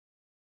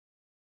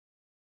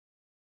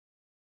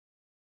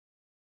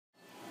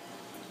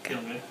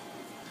Feeling good.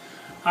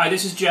 Hi,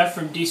 this is Jeff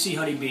from DC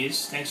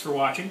Honeybees. Thanks for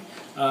watching.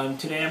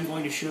 Today I'm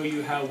going to show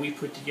you how we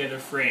put together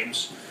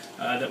frames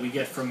that we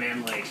get from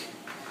Man Lake.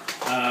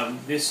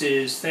 This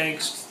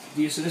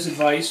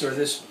advice or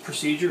this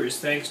procedure is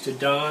thanks to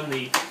Don,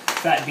 the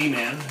fat bee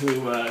man,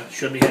 who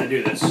showed me how to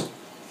do this.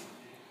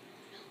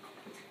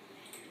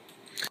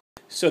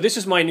 So this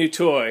is my new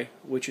toy,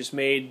 which is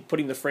made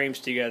putting the frames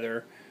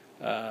together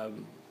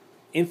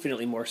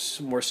infinitely more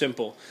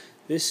simple.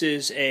 This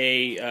is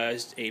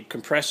a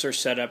compressor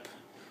setup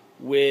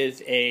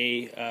with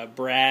a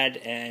brad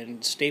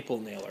and staple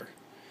nailer.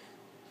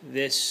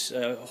 This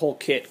whole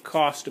kit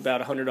cost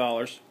about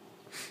 $100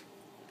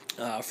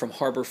 from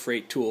Harbor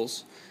Freight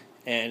Tools,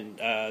 and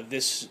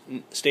this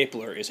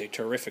stapler is a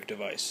terrific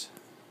device.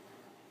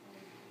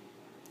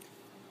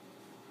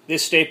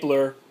 This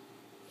stapler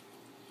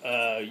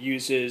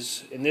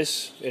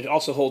it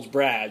also holds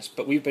brads,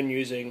 but we've been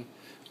using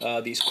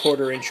these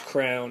 1/4-inch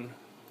crown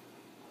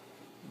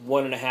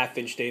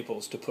 1.5-inch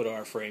staples to put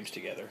our frames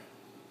together,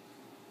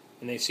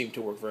 and they seem to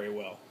work very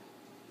well.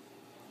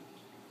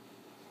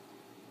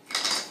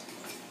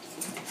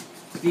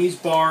 These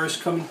bars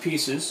come in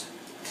pieces,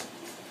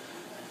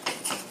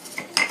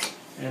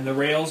 and the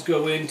rails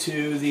go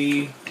into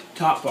the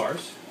top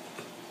bars.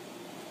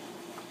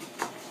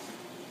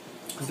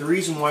 The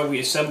reason why we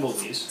assemble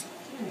these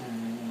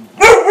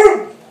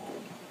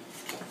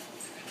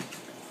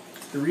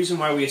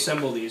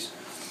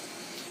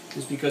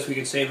is because we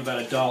can save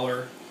about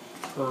 $1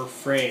 per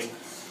frame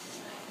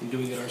in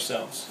doing it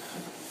ourselves.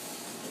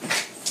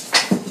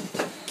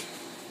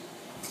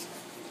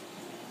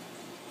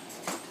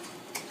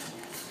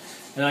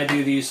 And I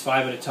do these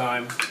 5 at a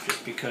time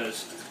just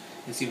because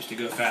it seems to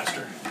go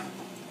faster.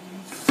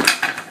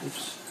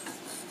 Oops.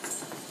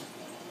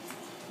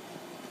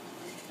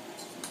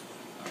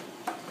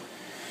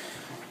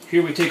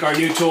 Here we take our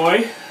new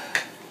toy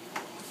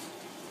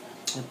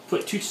and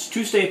put two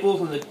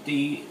staples on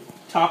the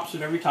tops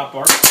of every top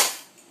bar.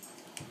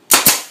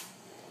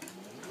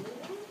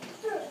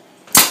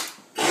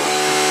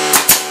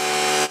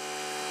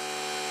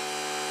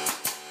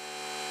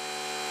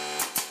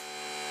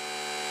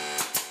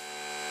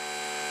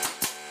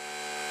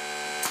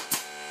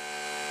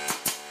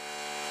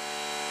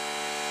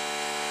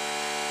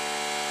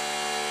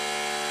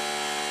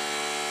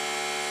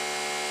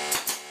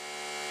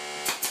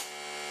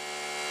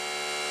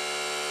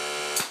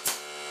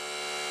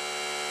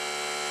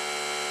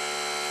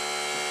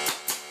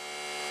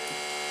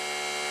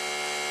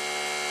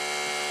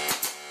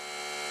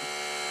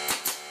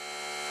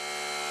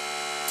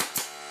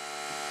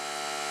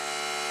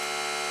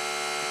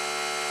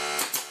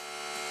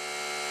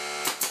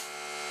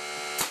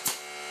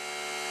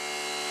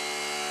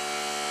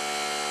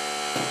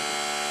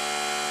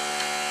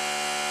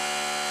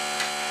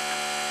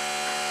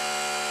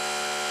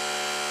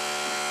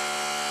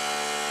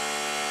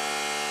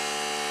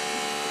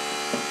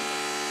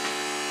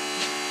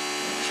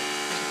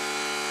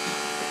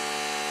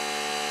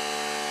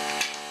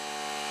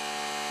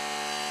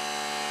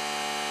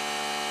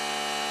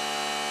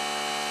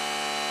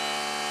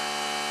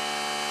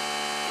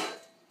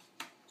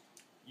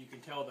 You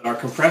can tell that our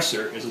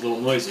compressor is a little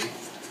noisy.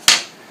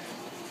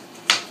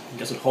 It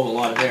doesn't hold a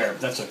lot of air,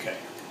 but that's okay.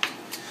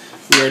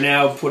 We are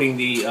now putting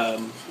the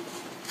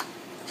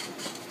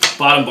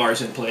bottom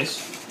bars in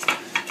place,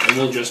 and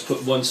we'll just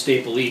put one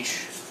staple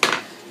each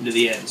into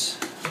the ends.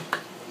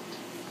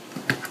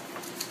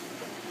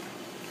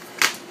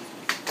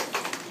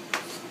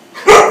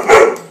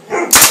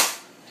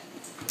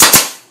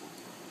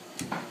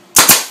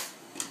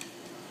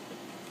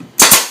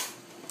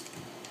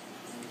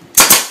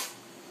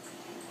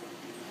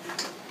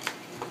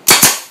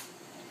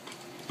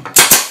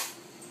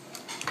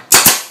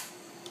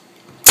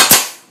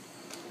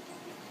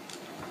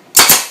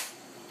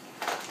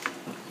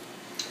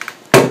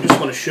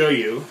 I want to show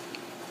you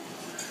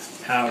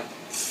how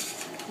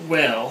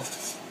well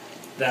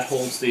that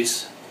holds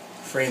these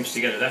frames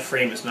together. That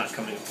frame is not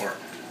coming apart.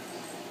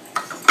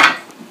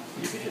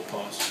 You can hit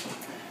pause.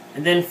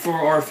 And then for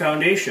our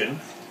foundation,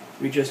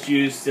 we just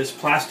use this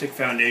plastic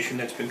foundation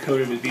that's been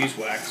coated with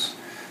beeswax.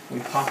 We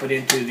pop it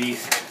into the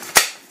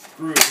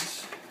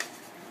grooves,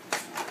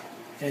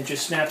 and it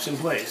just snaps in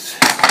place.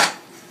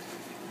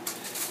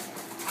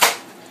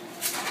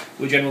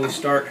 We generally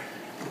start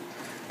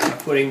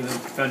putting the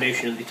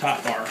foundation in the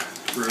top bar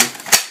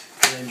groove,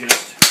 and then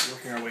just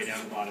working our way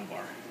down the bottom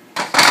bar.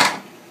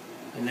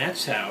 And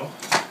that's how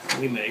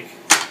we make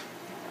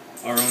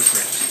our own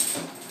frames.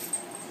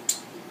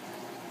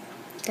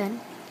 Done.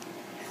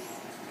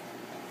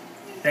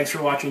 Thanks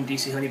for watching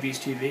DC Honeybees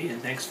TV,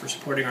 and thanks for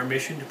supporting our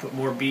mission to put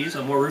more bees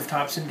on more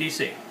rooftops in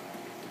DC.